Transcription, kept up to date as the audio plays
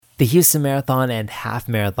The Houston Marathon and Half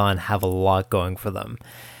Marathon have a lot going for them.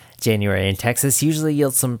 January in Texas usually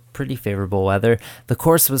yields some pretty favorable weather. The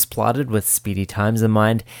course was plotted with speedy times in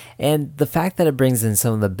mind, and the fact that it brings in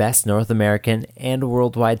some of the best North American and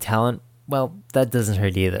worldwide talent, well, that doesn't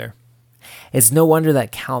hurt either. It's no wonder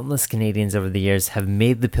that countless Canadians over the years have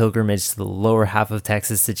made the pilgrimage to the lower half of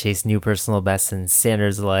Texas to chase new personal bests and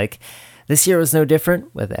standards alike. This year was no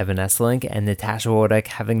different, with Evan Esselink and Natasha Wodek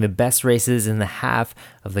having the best races in the half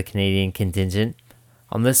of the Canadian contingent.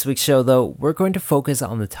 On this week's show, though, we're going to focus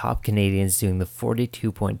on the top Canadians doing the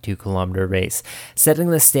 42.2 kilometer race, setting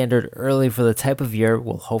the standard early for the type of year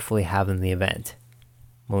we'll hopefully have in the event.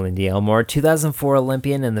 Malindi Elmore, 2004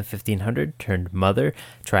 Olympian in the 1500, turned mother,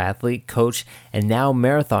 triathlete, coach, and now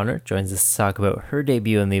marathoner, joins us to talk about her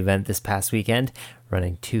debut in the event this past weekend,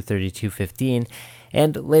 running 2:32:15.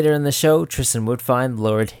 And later in the show, Tristan Woodfine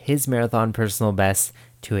lowered his marathon personal best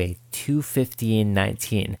to a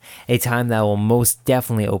 2:15:19, a time that will most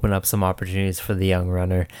definitely open up some opportunities for the young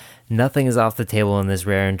runner. Nothing is off the table in this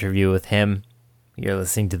rare interview with him. You're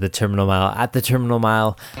listening to The Terminal Mile at The Terminal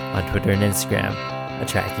Mile on Twitter and Instagram, a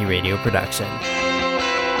Tracky Radio production.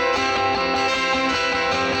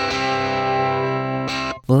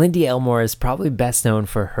 Malindi Elmore is probably best known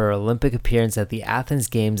for her Olympic appearance at the Athens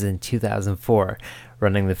Games in 2004,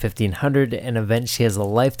 running the 1500, an event she has a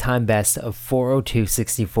lifetime best of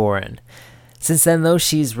 4:02:64 in. Since then, though,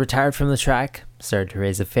 she's retired from the track, started to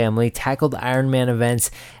raise a family, tackled Ironman events,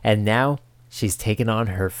 and now she's taken on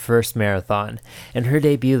her first marathon. In her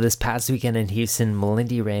debut this past weekend in Houston,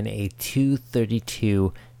 Malindi ran a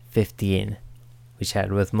 2:32:15. We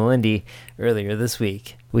chatted with Malindi earlier this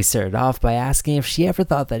week. We started off by asking if she ever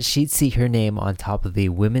thought that she'd see her name on top of the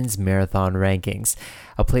women's marathon rankings,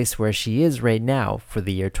 a place where she is right now for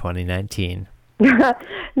the year 2019.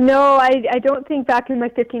 No, I don't think back in my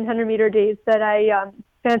 1500 meter days that I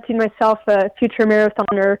fancied myself a future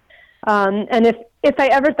marathoner. And if I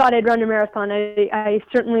ever thought I'd run a marathon, I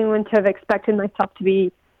certainly wouldn't have expected myself to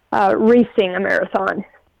be racing a marathon.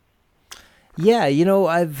 Yeah, you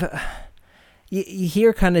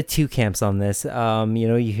hear kind of two camps on this.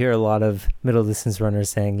 You hear a lot of middle distance runners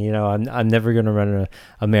saying, I'm never going to run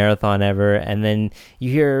a marathon ever. And then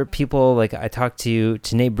you hear people like I talked to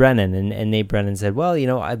Nate Brennan, and Nate Brennan said, well,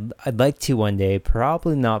 I'd like to one day,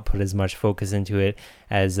 probably not put as much focus into it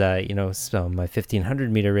as, my 1500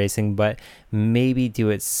 meter racing, but maybe do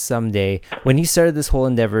it someday. When you started this whole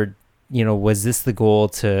endeavor, was this the goal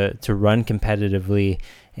to run competitively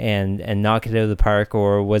and knock it out of the park,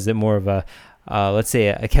 or was it more of a let's say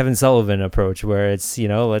a Kevin Sullivan approach where it's,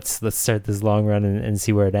 let's start this long run and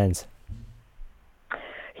see where it ends?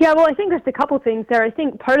 Yeah, well, I think there's a couple things there. I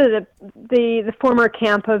think part of the former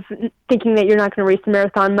camp of thinking that you're not going to race a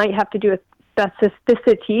marathon might have to do with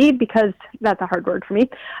specificity, because that's a hard word for me,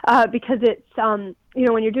 because it's, when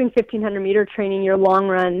you're doing 1500 meter training, your long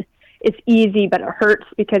run, it's easy, but it hurts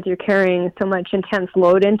because you're carrying so much intense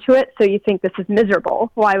load into it. So you think this is miserable.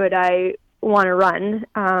 Why would I want to run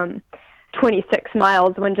 26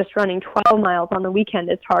 miles when just running 12 miles on the weekend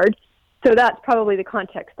is hard? So that's probably the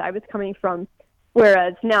context I was coming from.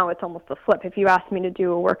 Whereas now it's almost a flip. If you asked me to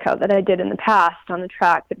do a workout that I did in the past on the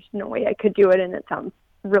track, there's no way I could do it, and it sounds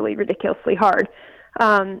really ridiculously hard.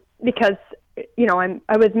 Because,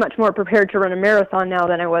 I was much more prepared to run a marathon now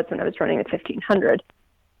than I was when I was running a 1500.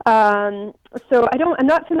 So I'm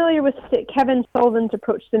not familiar with Kevin Sullivan's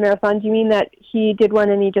approach to the marathon. Do you mean that he did one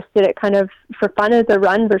and he just did it kind of for fun as a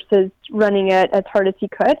run versus running it as hard as he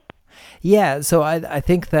could? Yeah, so I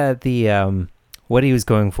think that the what he was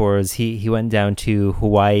going for is he went down to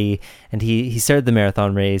Hawaii and he started the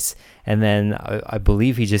marathon race, and then I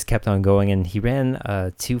believe he just kept on going, and he ran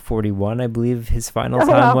 2:41, I believe his final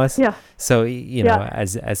time was. Yeah. So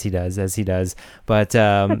as he does. But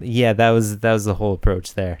that was the whole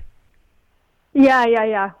approach there.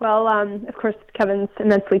 Yeah. Well, of course, Kevin's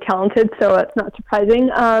immensely talented, so it's not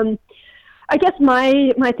surprising. I guess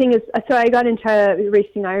my thing is, so I got into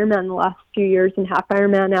racing Ironman the last few years and half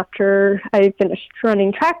Ironman after I finished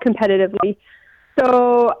running track competitively.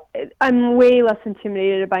 So I'm way less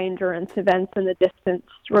intimidated by endurance events and the distance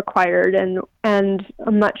required, and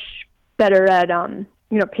I'm much better at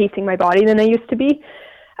pacing my body than I used to be.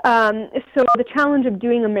 So the challenge of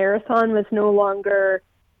doing a marathon was no longer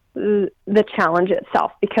the challenge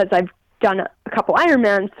itself, because I've done a couple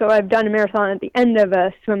Ironmans, so I've done a marathon at the end of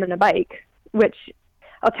a swim and a bike, which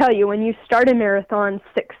I'll tell you, when you start a marathon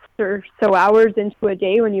 6 or so hours into a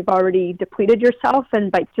day, when you've already depleted yourself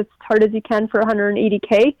and biked as hard as you can for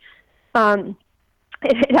 180K,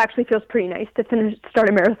 it actually feels pretty nice to start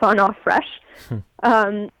a marathon off fresh.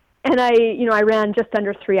 I ran just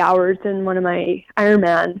under 3 hours in one of my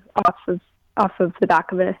Ironman off of the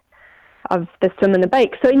back of the swim and the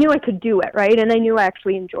bike. So I knew I could do it, right? And I knew I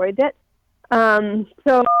actually enjoyed it.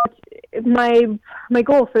 So my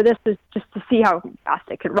goal for this is just to see how fast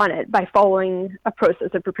I could run it by following a process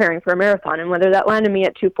of preparing for a marathon. And whether that landed me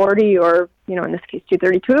at 240 or, in this case,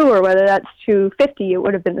 232, or whether that's 250, it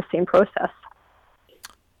would have been the same process.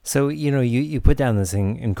 So, you put down this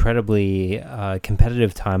incredibly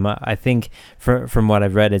competitive time. I think from what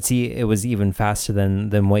I've read, it was even faster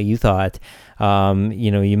than what you thought.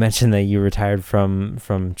 You mentioned that you retired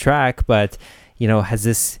from track, but has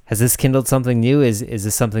this kindled something new? Is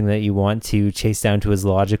this something that you want to chase down to its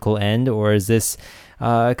logical end, or is this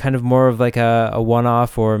kind of more of like a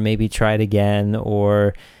one-off, or maybe try it again,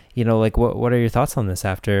 or what are your thoughts on this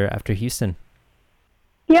after Houston?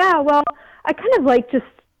 Yeah, well, I kind of like just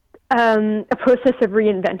a process of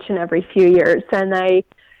reinvention every few years, and I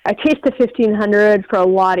chased the 1500 for a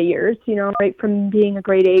lot of years. Right from being a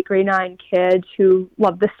grade 8, grade 9 kid who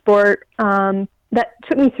loved the sport. That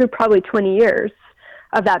took me through probably 20 years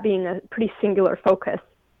of that being a pretty singular focus.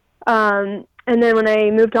 And then when I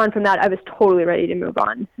moved on from that, I was totally ready to move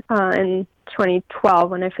on in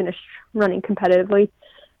 2012 when I finished running competitively.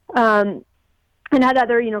 And had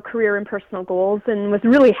other, career and personal goals, and was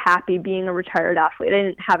really happy being a retired athlete. I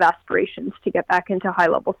didn't have aspirations to get back into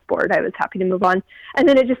high-level sport. I was happy to move on. And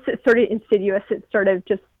then it started insidious. It started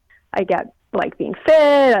I like being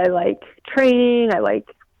fit. I like training. I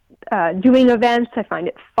like doing events. I find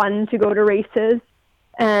it fun to go to races,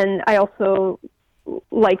 and I also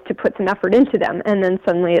like to put some effort into them. And then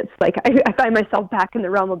suddenly it's like I find myself back in the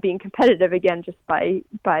realm of being competitive again just by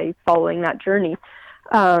following that journey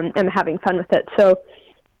and having fun with it. So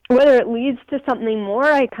whether it leads to something more,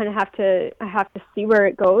 I have to see where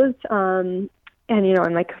it goes. And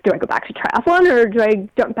I'm like, do I go back to triathlon or do I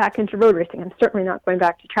jump back into road racing? I'm certainly not going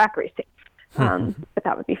back to track racing. But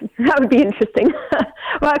that would be interesting.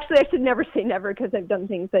 Well, actually, I should never say never, because I've done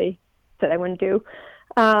things I said I wouldn't do.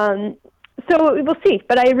 So we'll see.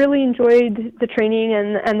 But I really enjoyed the training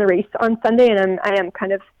and the race on Sunday, and I am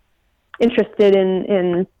kind of interested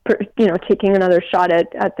in taking another shot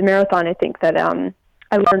at the marathon. I think that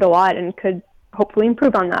I learned a lot and could hopefully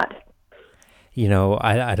improve on that.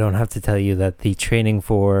 I don't have to tell you that the training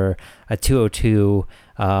for a 202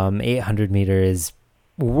 800 meter is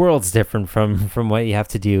worlds different from what you have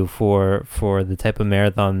to do for the type of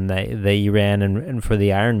marathon that you ran and for the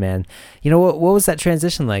Ironman. What was that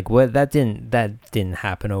transition like? That didn't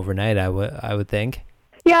happen overnight, I would think.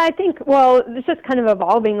 Yeah, I think, it's just kind of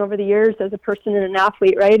evolving over the years as a person and an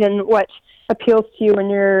athlete, right? And what appeals to you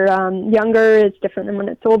when you're younger is different than when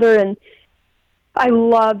it's older. And I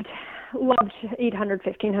loved 800,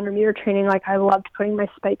 1500 meter training. Like, I loved putting my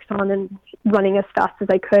spikes on and running as fast as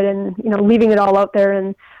I could, and leaving it all out there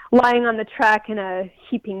and lying on the track in a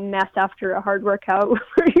heaping mess after a hard workout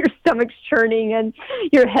where your stomach's churning and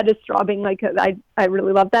your head is throbbing. Like, I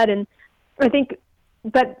really love that. And I think,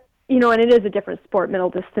 but and it is a different sport, middle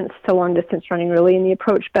distance to long distance running, really, in the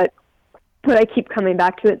approach. But what I keep coming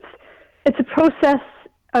back to, it's a process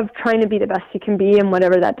of trying to be the best you can be in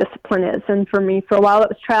whatever that discipline is. And for me, for a while, it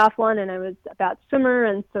was triathlon, and I was a bad swimmer,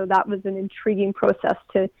 and so that was an intriguing process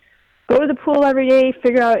to go to the pool every day,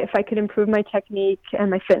 figure out if I could improve my technique and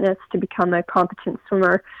my fitness to become a competent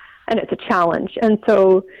swimmer, and it's a challenge. And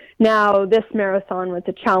so now this marathon was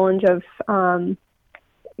a challenge of,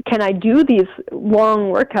 can I do these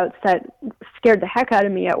long workouts that scared the heck out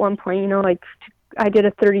of me at one point? Like, I did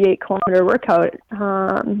a 38-kilometer workout,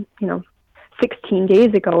 16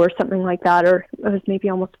 days ago or something like that, or it was maybe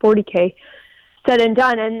almost 40K said and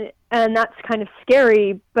done. And that's kind of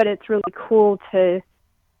scary, but it's really cool to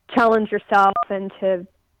challenge yourself and to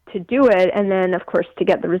do it. And then, of course, to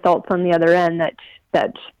get the results on the other end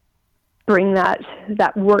that bring that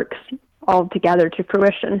works all together to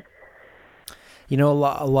fruition. A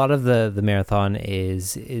lot of the marathon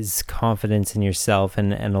is confidence in yourself,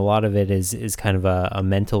 and a lot of it is kind of a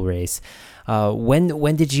mental race. When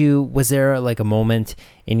was there like a moment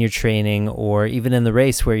in your training or even in the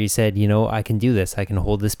race where you said, I can do this, I can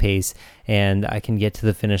hold this pace, and I can get to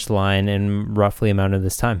the finish line in roughly amount of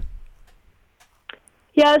this time?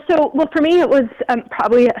 Yeah, so, for me, it was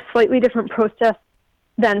probably a slightly different process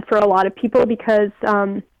than for a lot of people because,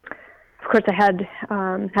 of course, I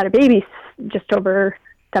had a baby just over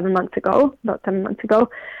 7 months ago,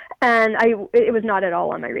 and it was not at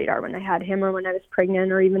all on my radar when I had him or when I was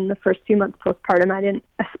pregnant or even the first few months postpartum. I didn't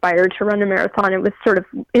aspire to run a marathon. It was sort of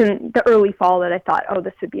in the early fall that I thought, oh,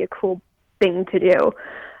 this would be a cool thing to do.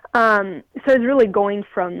 So I was really going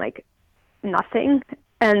from like nothing.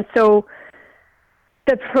 And so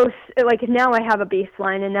like now I have a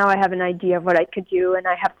baseline and now I have an idea of what I could do and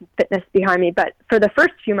I have some fitness behind me. But for the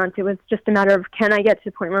first few months, it was just a matter of, can I get to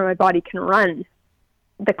the point where my body can run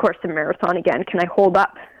the course of marathon again? Can I hold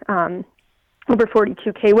up over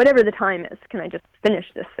 42K, whatever the time is? Can I just finish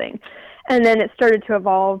this thing? And then it started to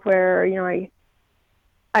evolve where, I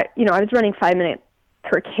was running 5 minute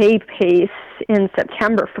per K pace in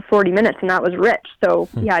September for 40 minutes, and that was rich. So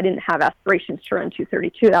yeah, I didn't have aspirations to run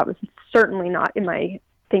 2:32. That was certainly not in my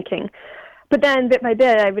thinking. But then bit by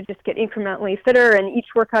bit, I would just get incrementally fitter, and each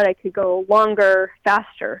workout I could go longer,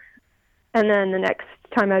 faster. And then the next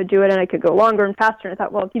time I would do it, and I could go longer and faster. And I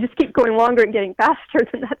thought, well, if you just keep going longer and getting faster,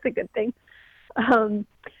 then that's a good thing.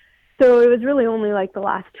 So it was really only like the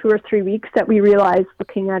last 2 or 3 weeks that we realized,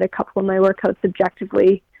 looking at a couple of my workouts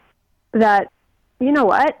objectively, that, you know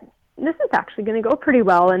what, this is actually going to go pretty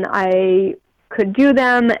well, and I could do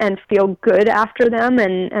them and feel good after them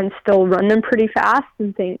and still run them pretty fast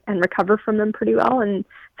and recover from them pretty well. And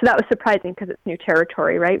so that was surprising because it's new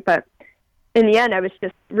territory, right? But in the end, I was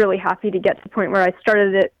just really happy to get to the point where I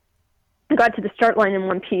got to the start line in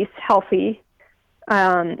one piece, healthy.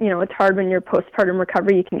 It's hard when you're postpartum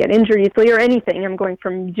recovery. You can get injured easily or anything. I'm going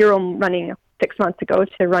from zero running 6 months ago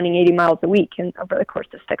to running 80 miles a week and over the course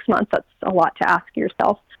of 6 months. That's a lot to ask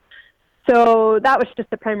yourself. So that was just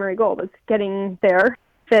the primary goal, was getting there,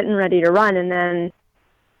 fit and ready to run. And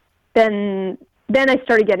then I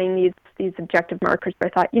started getting these objective markers where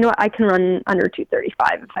I thought, you know what, I can run under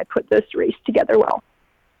 2:35 if I put this race together well.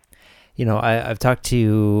 I've talked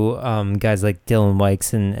to guys like Dylan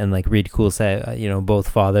Wykes and like Reed Coolset, both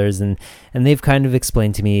fathers, and they've kind of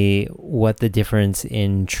explained to me what the difference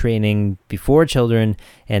in training before children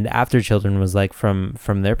and after children was like from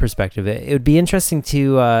their perspective. It would be interesting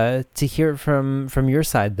to hear it from your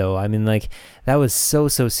side, though. I mean, like, that was so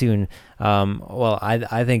soon.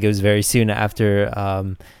 I think it was very soon after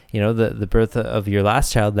the birth of your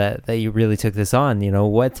last child that you really took this on.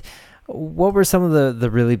 What were some of the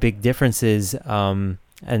really big differences and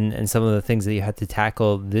some of the things that you had to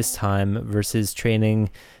tackle this time versus training,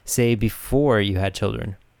 say, before you had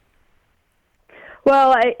children?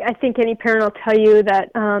 Well, I think any parent will tell you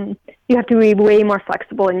that you have to be way more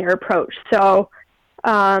flexible in your approach. So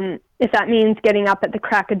if that means getting up at the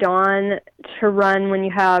crack of dawn to run when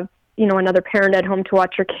you have, another parent at home to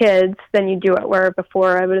watch your kids, then you do it, where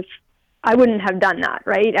before I wouldn't have done that,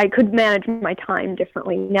 right? I could manage my time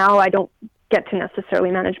differently. Now I don't get to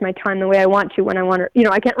necessarily manage my time the way I want to when I want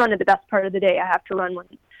to. I can't run at the best part of the day. I have to run when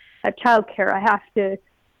I have childcare. I have to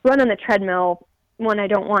run on the treadmill when I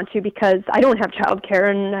don't want to because I don't have childcare,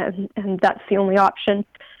 and that's the only option.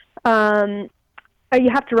 You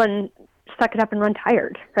have to suck it up and run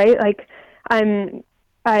tired, right? Like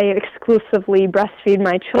I exclusively breastfeed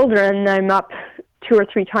my children. I'm up 2 or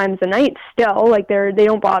 3 times a night still, like they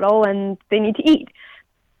don't bottle and they need to eat.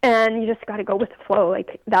 And you just got to go with the flow.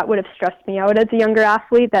 Like, that would have stressed me out as a younger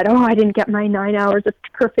athlete, that, I didn't get my 9 hours of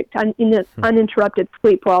perfect uninterrupted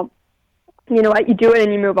sleep. Well, you know what, you do it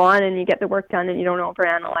and you move on and you get the work done and you don't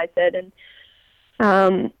overanalyze it.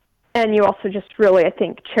 And you also just really, I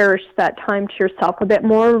think, cherish that time to yourself a bit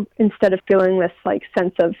more instead of feeling this like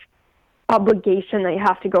sense of obligation that you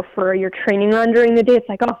have to go for your training run during the day. It's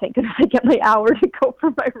like, thank goodness I get my hour to go for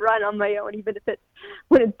my run on my own, even if it's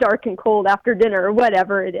when it's dark and cold after dinner or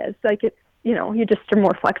whatever it is. Like, it's, you just are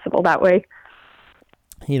more flexible that way.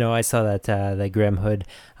 I saw that Graham Hood,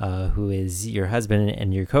 who is your husband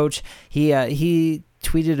and your coach, he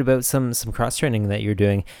tweeted about some cross training that you're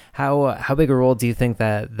doing. How big a role do you think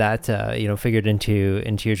that figured into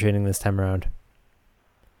your training this time around?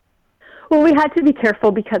 Well, we had to be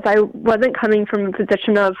careful because I wasn't coming from a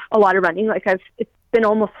position of a lot of running. Like, it's been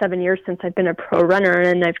almost 7 years since I've been a pro runner,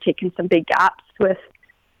 and I've taken some big gaps with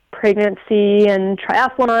pregnancy and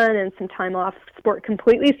triathlon and some time off sport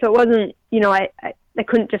completely. So it wasn't, I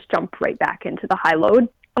couldn't just jump right back into the high load,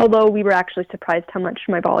 although we were actually surprised how much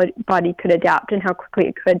my body could adapt and how quickly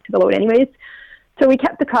it could to the load anyways. So we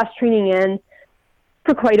kept the cross training in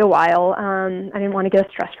for quite a while. I didn't want to get a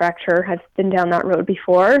stress fracture. I've been down that road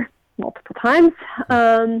before multiple times.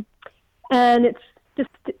 And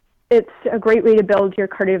it's a great way to build your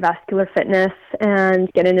cardiovascular fitness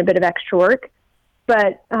and get in a bit of extra work.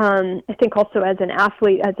 But I think also as an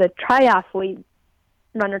athlete, as a triathlete,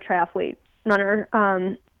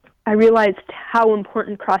 I realized how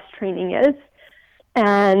important cross training is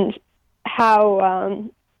and how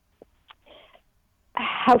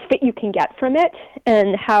fit you can get from it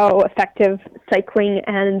and how effective cycling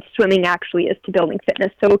and swimming actually is to building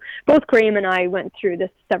fitness. So both Graham and I went through this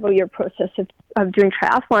several-year process of doing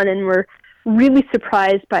triathlon, and were really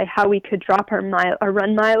surprised by how we could drop our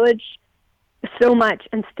run mileage so much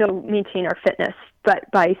and still maintain our fitness, but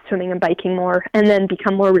by swimming and biking more, and then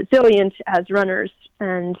become more resilient as runners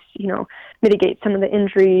and, mitigate some of the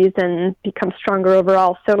injuries and become stronger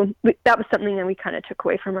overall. So that was something that we kind of took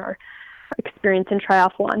away from our experience in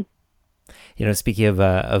triathlon. Speaking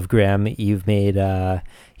of Graham, you've made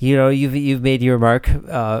you've made your mark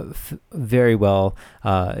very well,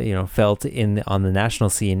 felt on the national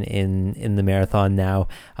scene in the marathon now.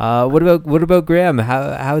 What about Graham?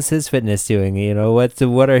 How's his fitness doing?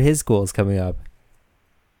 What are his goals coming up?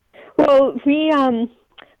 Well, we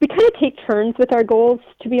kind of take turns with our goals,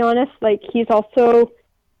 to be honest. Like, he's also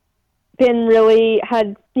been really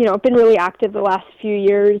active the last few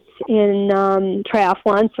years in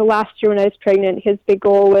triathlon. So last year when I was pregnant, his big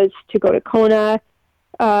goal was to go to Kona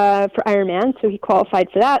for Ironman. So he qualified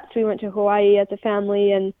for that. So we went to Hawaii as a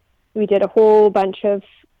family, and we did a whole bunch of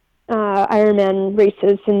Ironman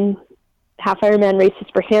races and half Ironman races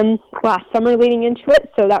for him last summer leading into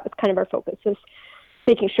it. So that was kind of our focus, is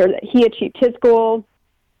making sure that he achieved his goal.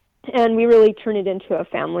 And we really turn it into a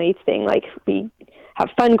family thing. Like, we have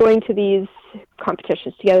fun going to these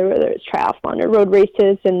competitions together, whether it's triathlon or road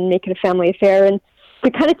races, and make it a family affair. And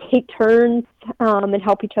we kind of take turns and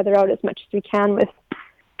help each other out as much as we can with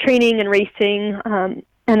training and racing.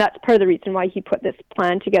 And that's part of the reason why he put this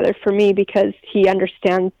plan together for me, because he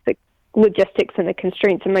understands the logistics and the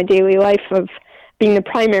constraints in my daily life of being the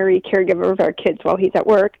primary caregiver of our kids while he's at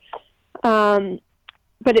work.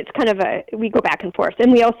 But it's kind of we go back and forth.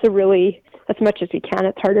 And we also really, as much as we can,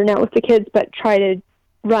 it's harder now with the kids, but try to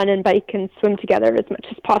run and bike and swim together as much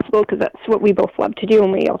as possible, because that's what we both love to do,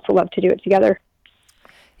 and we also love to do it together.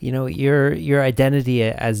 Your identity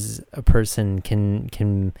as a person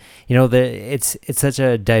can it's such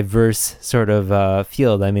a diverse sort of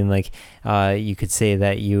field. I mean, like, you could say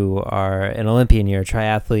that you are an Olympian, you're a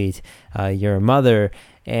triathlete, you're a mother,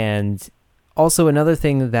 and also another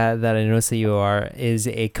thing that I noticed that you are is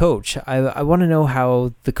a coach. I want to know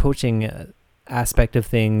how the coaching aspect of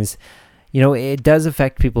things, it does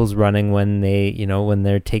affect people's running when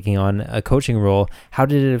they're taking on a coaching role. How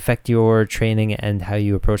did it affect your training and how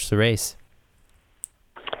you approach the race?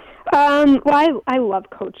 Well, I love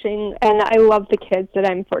coaching, and I love the kids that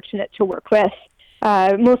I'm fortunate to work with,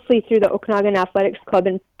 mostly through the Okanagan Athletics Club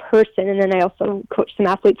in person, and then I also coach some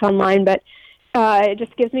athletes online, but it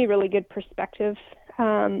just gives me really good perspective,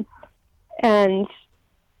 and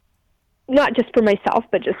not just for myself,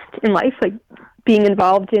 but just in life. Like, being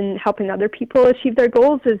involved in helping other people achieve their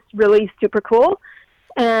goals is really super cool,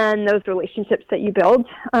 and those relationships that you build.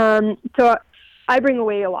 So I bring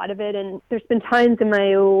away a lot of it, and there's been times in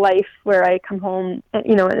my life where I come home,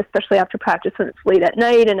 and especially after practice when it's late at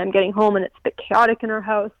night and I'm getting home and it's a bit chaotic in our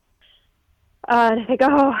house. And I think,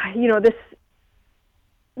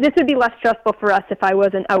 this would be less stressful for us if I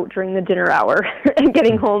wasn't out during the dinner hour and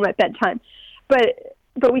getting home at bedtime.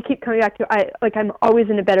 But we keep coming back to, I'm always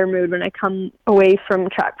in a better mood when I come away from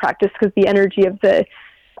track practice, because the energy of the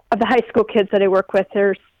high school kids that I work with,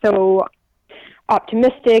 they're so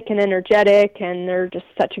optimistic and energetic, and they're just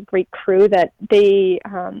such a great crew that they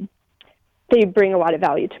bring a lot of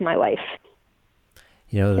value to my life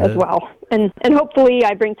as well. And hopefully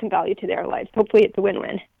I bring some value to their lives. Hopefully it's a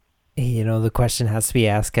win-win. The question has to be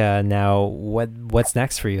asked now, what's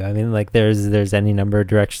next for you? I mean, like, there's any number of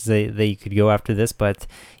directions that you could go after this, but,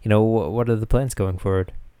 what are the plans going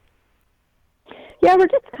forward? Yeah, we're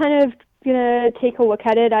just kind of going to take a look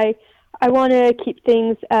at it. I want to keep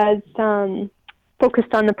things as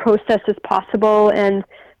focused on the process as possible and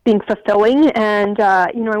being fulfilling. And,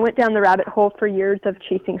 I went down the rabbit hole for years of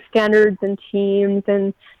chasing standards and teams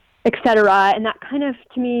and et cetera. And that kind of,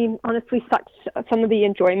 to me, honestly sucked some of the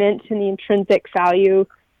enjoyment and the intrinsic value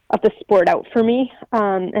of the sport out for me.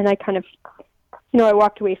 And I kind of, I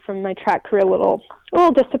walked away from my track career a little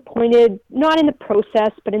disappointed, not in the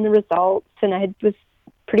process, but in the results. And I was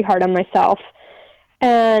pretty hard on myself.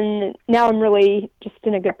 And now I'm really just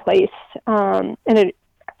in a good place. So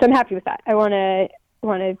I'm happy with that. I want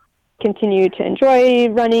to continue to enjoy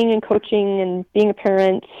running and coaching and being a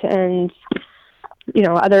parent and,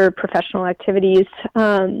 other professional activities.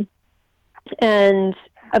 And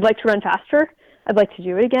I'd like to run faster. I'd like to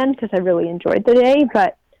do it again because I really enjoyed the day,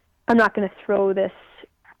 but I'm not going to throw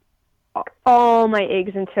all my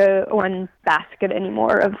eggs into one basket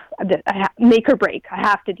anymore of make or break. I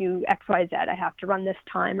have to do X, Y, Z. I have to run this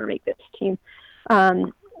time or make this team.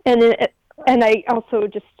 And I also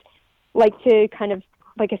just like to kind of,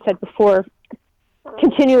 like I said before,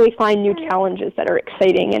 continually find new challenges that are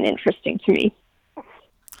exciting and interesting to me.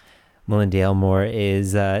 Melinda Elmore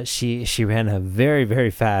is she ran a very,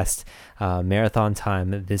 very fast marathon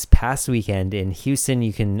time this past weekend in Houston.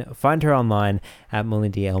 You can find her online at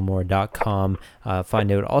melindaelmore.com.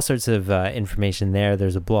 Find out all sorts of information there.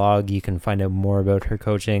 There's a blog. You can find out more about her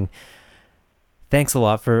coaching. Thanks a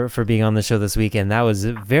lot for being on the show this weekend. That was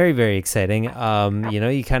very, very exciting.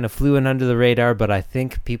 You kind of flew in under the radar, but I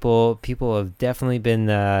think people have definitely been,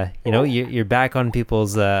 you're back on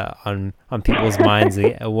people's on people's minds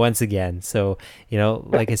once again. So,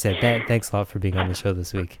 like I said, thanks a lot for being on the show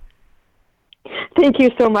this week. Thank you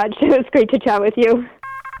so much. It was great to chat with you.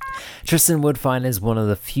 Tristan Woodfine is one of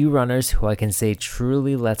the few runners who I can say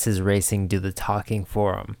truly lets his racing do the talking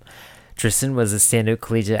for him. Tristan was a standout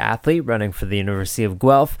collegiate athlete running for the University of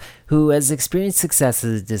Guelph, who has experienced success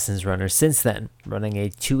as a distance runner since then, running a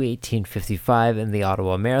 2:18:55 in the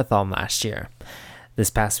Ottawa Marathon last year.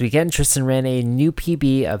 This past weekend, Tristan ran a new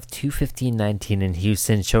PB of 2:15:19 in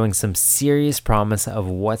Houston, showing some serious promise of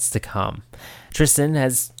what's to come. Tristan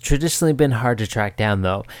has traditionally been hard to track down,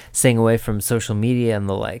 though, staying away from social media and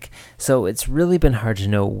the like, so it's really been hard to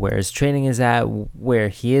know where his training is at, where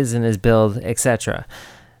he is in his build, etc.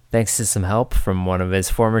 Thanks to some help from one of his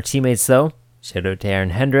former teammates, though, shout out to Aaron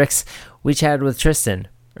Hendricks, we chatted with Tristan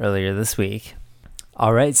earlier this week.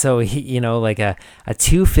 All right, so, like a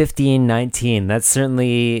 2:15:19, that's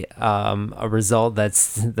certainly a result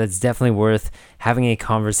that's definitely worth having a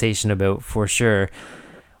conversation about for sure.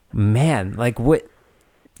 Man, what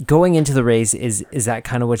going into the race, is that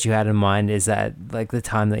kind of what you had in mind? Is that like the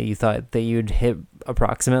time that you thought that you'd hit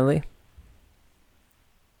approximately?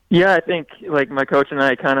 Yeah, I think my coach and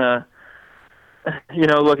I kind of,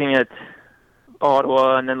 looking at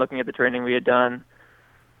Ottawa and then looking at the training we had done,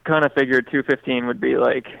 kind of figured 2:15 would be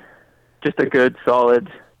just a good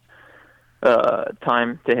solid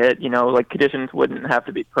time to hit. Conditions wouldn't have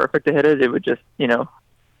to be perfect to hit it. It would just,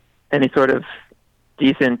 any sort of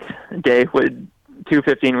decent day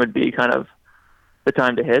 2:15 would be kind of the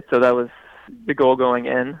time to hit. So that was the goal going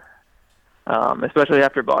in, especially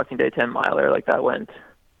after Boxing Day 10 miler. That went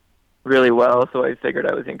really well, so I figured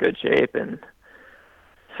I was in good shape, and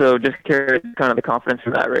so just carried kind of the confidence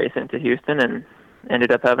from that race into Houston and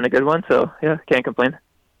ended up having a good one. So yeah, can't complain.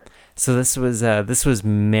 So this was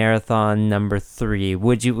marathon number 3.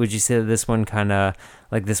 Would you say that this one kind of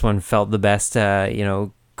this one felt the best,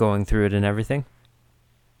 going through it and everything?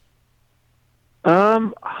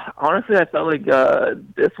 Honestly, I felt like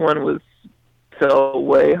this one felt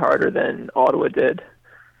way harder than Ottawa did.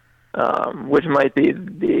 Which might be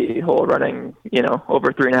the whole running,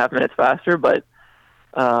 over 3.5 minutes faster. But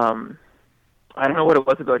I don't know what it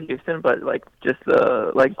was about Houston, but just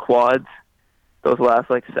the quads, those last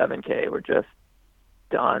 7K were just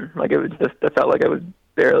done. It felt like I was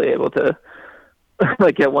barely able to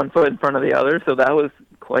get one foot in front of the other. So that was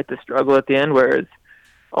quite the struggle at the end. Whereas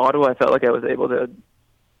Ottawa, I felt like I was able to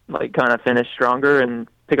kind of finish stronger and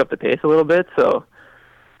pick up the pace a little bit. So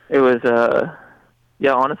it was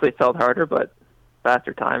honestly, it felt harder, but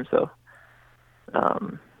faster time. So,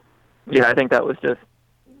 I think that was just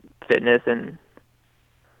fitness. And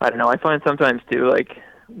I don't know, I find sometimes too,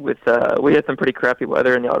 we had some pretty crappy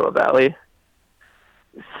weather in the Ottawa Valley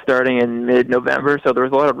starting in mid-November. So there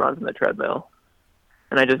was a lot of runs on the treadmill.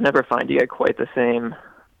 And I just never find you get quite the same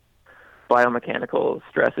biomechanical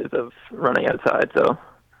stresses of running outside. So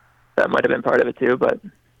that might have been part of it too, but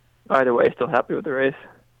either way, still happy with the race.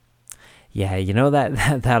 Yeah,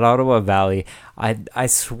 that Ottawa Valley, I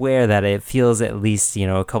swear that it feels at least,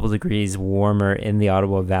 a couple degrees warmer in the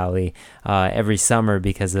Ottawa Valley every summer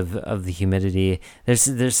because of the humidity.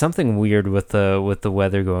 There's something weird with the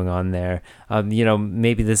weather going on there.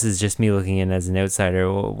 Maybe this is just me looking in as an outsider.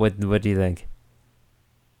 What do you think?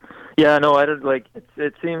 Yeah, no, I don't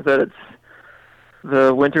it seems that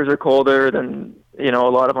the winters are colder than, a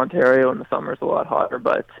lot of Ontario, and the summer's a lot hotter,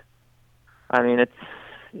 but I mean, it's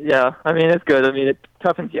good. I mean, it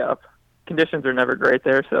toughens you up. Conditions are never great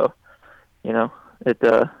there, so,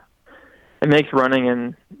 it makes running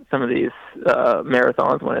in some of these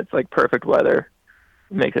marathons when it's perfect weather,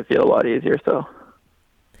 it makes it feel a lot easier, so.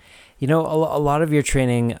 A lot of your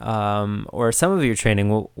training, or some of your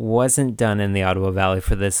training, wasn't done in the Ottawa Valley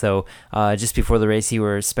for this. So, just before the race, you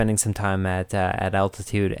were spending some time at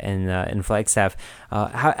altitude and in Flagstaff.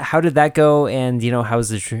 How did that go? And how was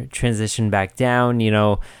the transition back down? You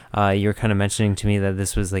were kind of mentioning to me that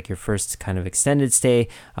this was your first kind of extended stay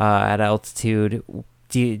at altitude.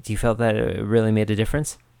 Do you felt that it really made a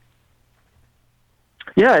difference?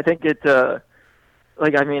 Yeah, I think it.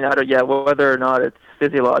 Whether or not it's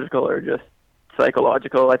physiological or just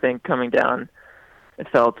psychological, I think coming down, it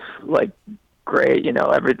felt great.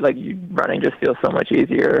 Running just feels so much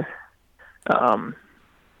easier. And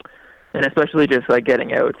especially just like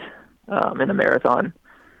getting out in the marathon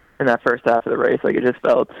in that first half of the race, like it just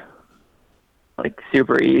felt like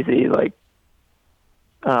super easy, like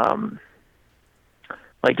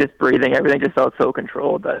just breathing, everything just felt so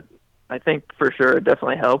controlled that I think for sure it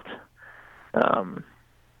definitely helped.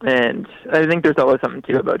 And I think there's always something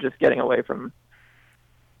too about just getting away from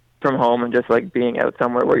home and just like being out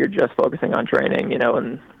somewhere where you're just focusing on training,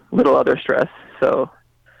 and little other stress. So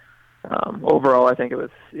overall, I think it was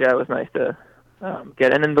nice to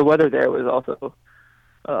get in, and the weather there was also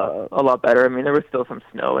a lot better. I mean, there was still some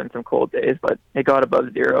snow and some cold days, but it got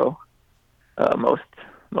above zero most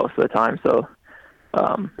of the time. So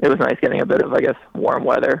it was nice getting a bit of, I guess, warm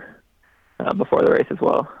weather before the race as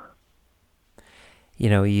well.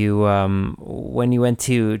 You when you went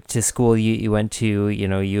to school, you went to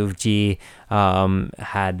U of G,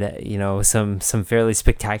 had some fairly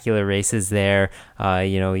spectacular races there.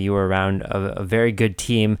 You were around a very good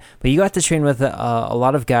team, but you got to train with a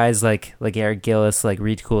lot of guys like Eric Gillis, like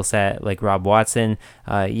Reed Coolset, like Rob Watson,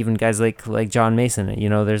 even guys like John Mason.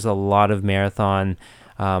 There's a lot of marathon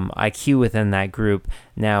IQ within that group.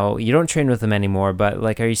 Now, you don't train with them anymore,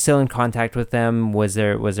 but are you still in contact with them? Was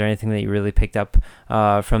there anything that you really picked up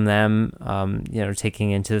from them,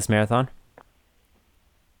 taking into this marathon?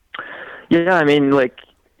 Yeah, I mean,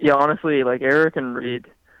 honestly, Eric and Reed,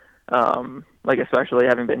 especially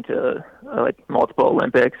having been to multiple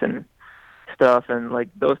Olympics and stuff, and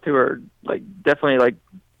those two are definitely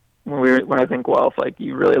when I was in Guelph,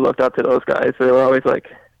 you really looked up to those guys. They were always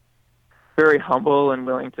very humble and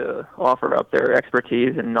willing to offer up their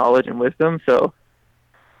expertise and knowledge and wisdom. So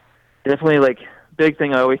definitely big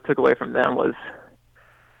thing I always took away from them was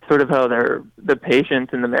sort of how the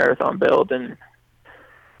patience in the marathon build. And,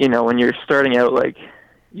 when you're starting out,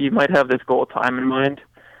 you might have this goal time in mind,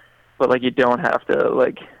 but you don't have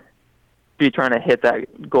to be trying to hit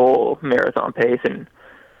that goal marathon pace in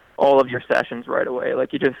all of your sessions right away.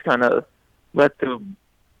 You just kind of let the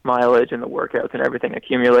mileage and the workouts and everything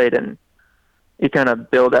accumulate, and you kind of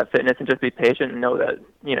build that fitness and just be patient and know that,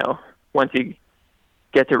 once you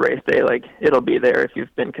get to race day, it'll be there if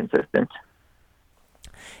you've been consistent.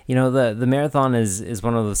 The marathon is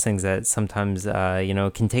one of those things that sometimes,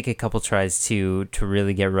 can take a couple tries to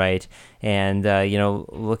really get right. And,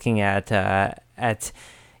 looking at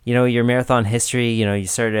your marathon history, you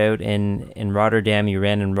started out in Rotterdam, you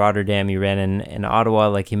ran in Rotterdam, you ran in Ottawa,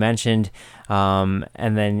 like you mentioned, and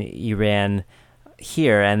then you ran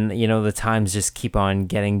here, and the times just keep on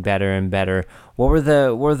getting better and better. What were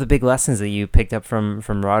the big lessons that you picked up from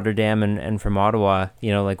Rotterdam and from Ottawa?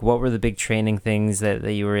 What were the big training things that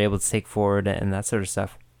you were able to take forward and that sort of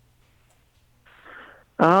stuff?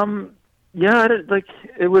 It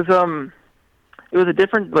was a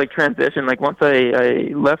different transition. Once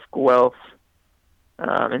I left Guelph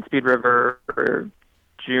in Speed River for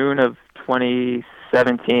June of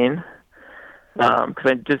 2017. Because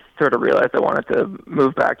I just sort of realized I wanted to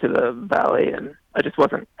move back to the valley, and I just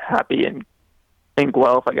wasn't happy in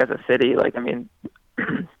Guelph, as a city.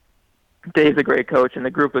 Dave's a great coach, and the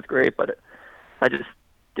group was great, but I just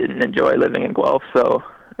didn't enjoy living in Guelph. So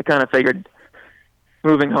I kind of figured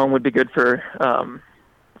moving home would be good for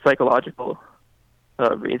psychological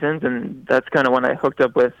reasons, and that's kind of when I hooked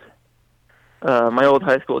up with my old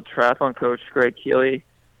high school triathlon coach, Greg Keeley,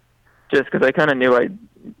 just because I kind of knew a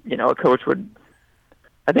coach would.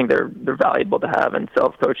 I think they're valuable to have, and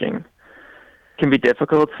self-coaching can be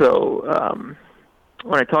difficult. So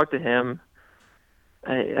when I talked to him,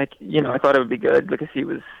 I thought it would be good because he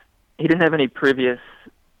didn't have any previous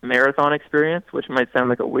marathon experience, which might sound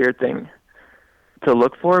like a weird thing to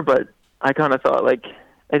look for, but I kind of thought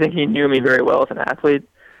I think he knew me very well as an athlete,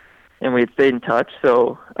 and we had stayed in touch.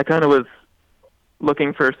 So I kind of was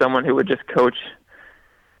looking for someone who would just coach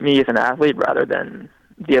me as an athlete rather than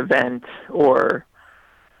the event or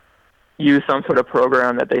use some sort of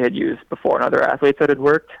program that they had used before and other athletes that had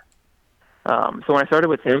worked. So when I started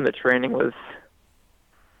with him, the training was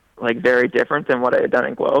very different than what I had done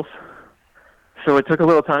in Guelph. So it took a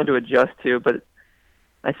little time to adjust to, but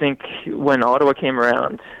I think when Ottawa came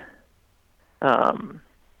around and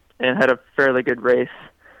had a fairly good race,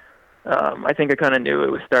 I think I kind of knew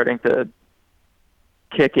it was starting to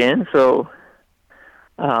kick in. So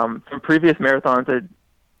from previous marathons, it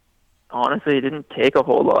honestly didn't take a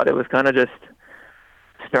whole lot. It was kind of just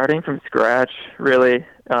starting from scratch, really,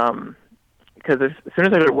 because as soon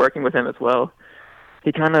as I started working with him as well,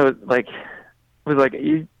 he kind of was like,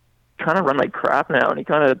 you kind of run like crap now. And he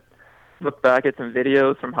kind of looked back at some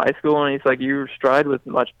videos from high school, and he's like, your stride was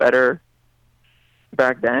much better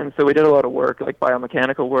back then. So we did a lot of work,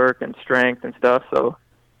 biomechanical work and strength and stuff. So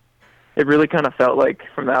it really kind of felt like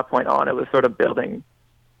from that point on, it was sort of building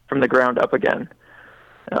from the ground up again.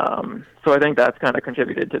 So I think that's kind of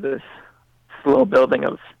contributed to this slow building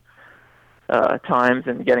of times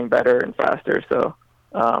and getting better and faster. So,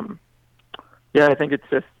 I think it's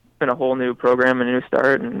just been a whole new program and a new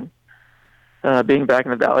start, and being back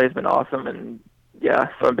in the Valley has been awesome. And so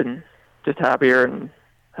I've been just happier and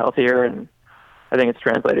healthier, and I think it's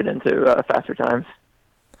translated into faster times.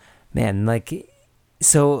 Man,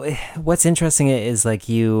 so what's interesting is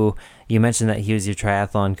you mentioned that he was your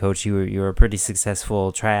triathlon coach. You were a pretty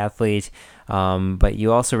successful triathlete, but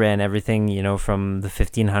you also ran everything, from the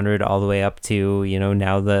 1500 all the way up to,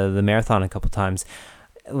 now the marathon a couple times.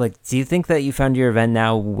 Do you think that you found your event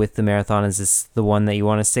now with the marathon? Is this the one that you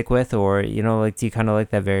want to stick with, or, do you kind of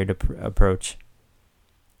like that varied approach?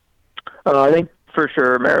 I think for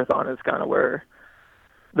sure marathon is kind of where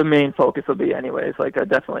the main focus will be anyways. I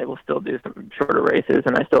definitely will still do some shorter races,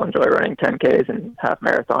 and I still enjoy running 10Ks and half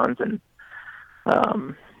marathons, and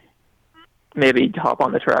maybe hop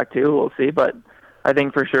on the track too. We'll see. But I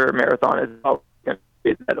think for sure marathon is going to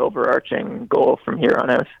be that overarching goal from here on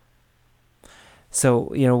out.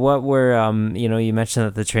 So, what were, you mentioned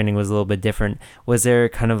that the training was a little bit different. Was there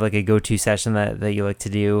kind of like a go-to session that you like to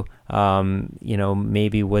do?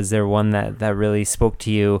 Maybe was there one that really spoke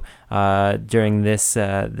to you during this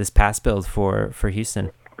pass build for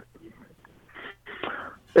Houston?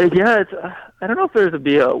 It's I don't know if there's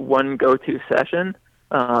be a one go-to session.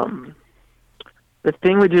 The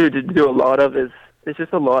thing we do a lot of is it's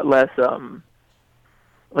just a lot less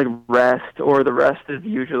rest, or the rest is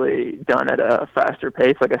usually done at a faster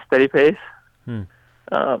pace, like a steady pace.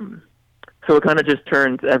 So it kind of just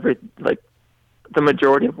turns the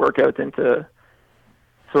majority of workouts into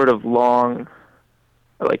sort of long,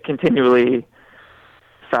 continually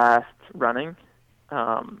fast running.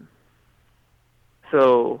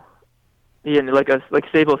 So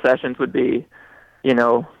stable sessions would be,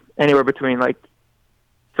 anywhere between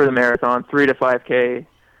for the marathon, 3 to 5K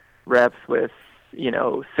reps with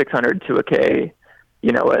 600 to a K,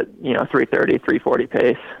 at 330, 340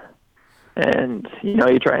 pace, and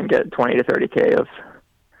you try and get 20 to 30K of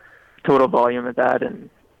total volume at that, and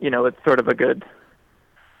it's sort of a good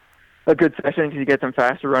session because you get some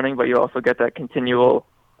faster running, but you also get that continual,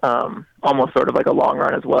 almost sort of like a long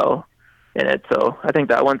run as well in it. So I think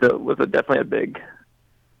that was definitely a big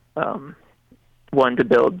one to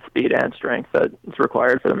build speed and strength that is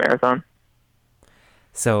required for the marathon.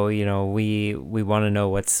 So, we want to know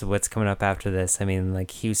what's coming up after this. I mean,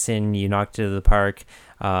 Houston, you knocked it out of the park.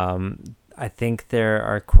 I think there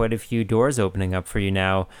are quite a few doors opening up for you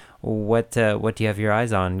now. What do you have your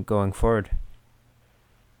eyes on going forward?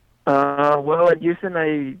 Well, at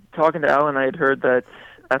Houston, talking to Alan, I had heard that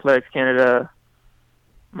Athletics Canada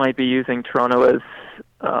might be using Toronto as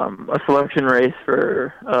a selection race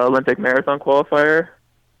for Olympic marathon qualifier.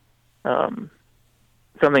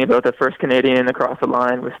 Something about the first Canadian across the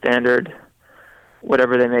line with standard,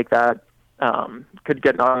 whatever they make that, could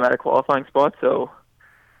get an automatic qualifying spot. So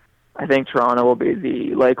I think Toronto will be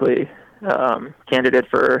the likely candidate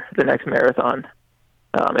for the next marathon,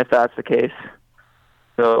 if that's the case.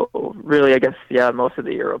 So really, I guess, most of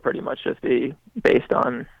the year will pretty much just be based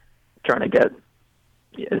on trying to get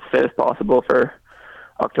as fit as possible for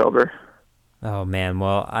October. Oh, man.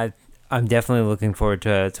 Well, I'm definitely looking forward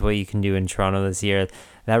to what you can do in Toronto this year.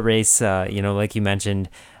 That race, like you mentioned,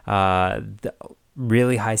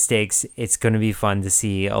 really high stakes. It's going to be fun to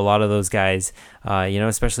see a lot of those guys,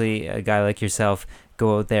 especially a guy like yourself,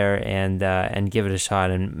 go out there and give it a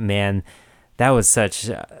shot. And man, that was such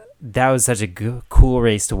a cool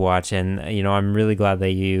race to watch. And I'm really glad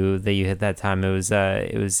that you hit that time.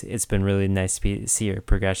 It's been really nice to see your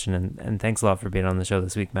progression. And thanks a lot for being on the show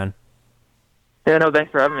this week, man. Yeah, no,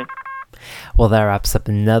 thanks for having me. Well, that wraps up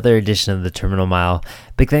another edition of the Terminal Mile.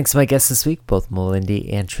 Big thanks to my guests this week, both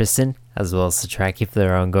Melindy and Tristan, as well as to Trackie for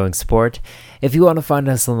their ongoing support. If you want to find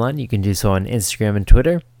us online, you can do so on Instagram and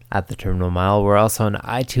Twitter at the Terminal Mile. We're also on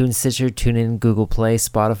iTunes, Stitcher, TuneIn, Google Play,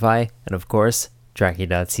 Spotify, and of course,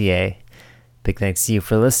 Trackie.ca. Big thanks to you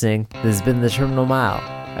for listening. This has been the Terminal Mile,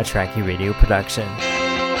 a Trackie Radio production.